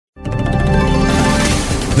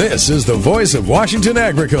This is the voice of Washington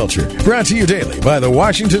agriculture, brought to you daily by the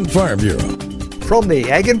Washington Farm Bureau. From the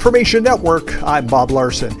Ag Information Network, I'm Bob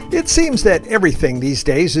Larson. It seems that everything these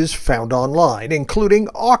days is found online, including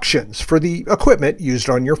auctions for the equipment used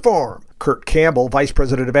on your farm. Kurt Campbell, Vice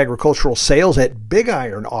President of Agricultural Sales at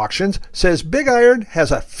BigIron Auctions, says BigIron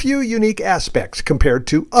has a few unique aspects compared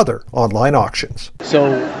to other online auctions.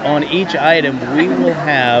 So on each item we will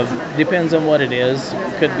have, depends on what it is,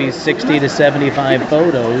 could be 60 to 75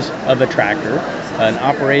 photos of a tractor, an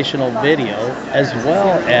operational video, as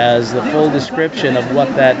well as the full description of what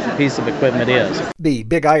that piece of equipment is. The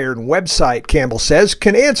BigIron website, Campbell says,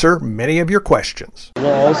 can answer many of your questions.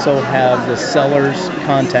 We'll also have the seller's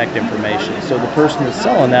contact information. So the person that's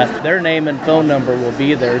selling that, their name and phone number will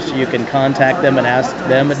be there, so you can contact them and ask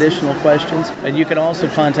them additional questions. And you can also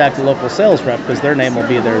contact the local sales rep because their name will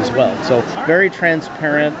be there as well. So very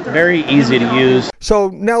transparent, very easy to use. So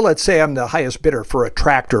now let's say I'm the highest bidder for a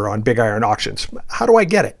tractor on BigIron Auctions. How do I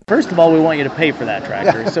get it? First of all, we want you to pay for that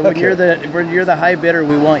tractor. So when you're the high bidder,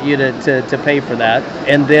 we want you to pay for that.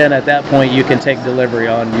 And then at that point, you can take delivery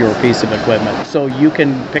on your piece of equipment. So you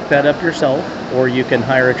can pick that up yourself, or you can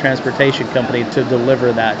hire a transportation company to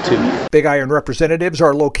deliver that to you. BigIron representatives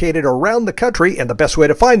are located around the country, and the best way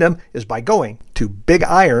to find them is by going to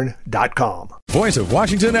BigIron.com. Voice of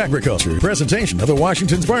Washington agriculture, presentation of the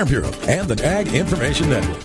Washington Farm Bureau and the Ag Information Network.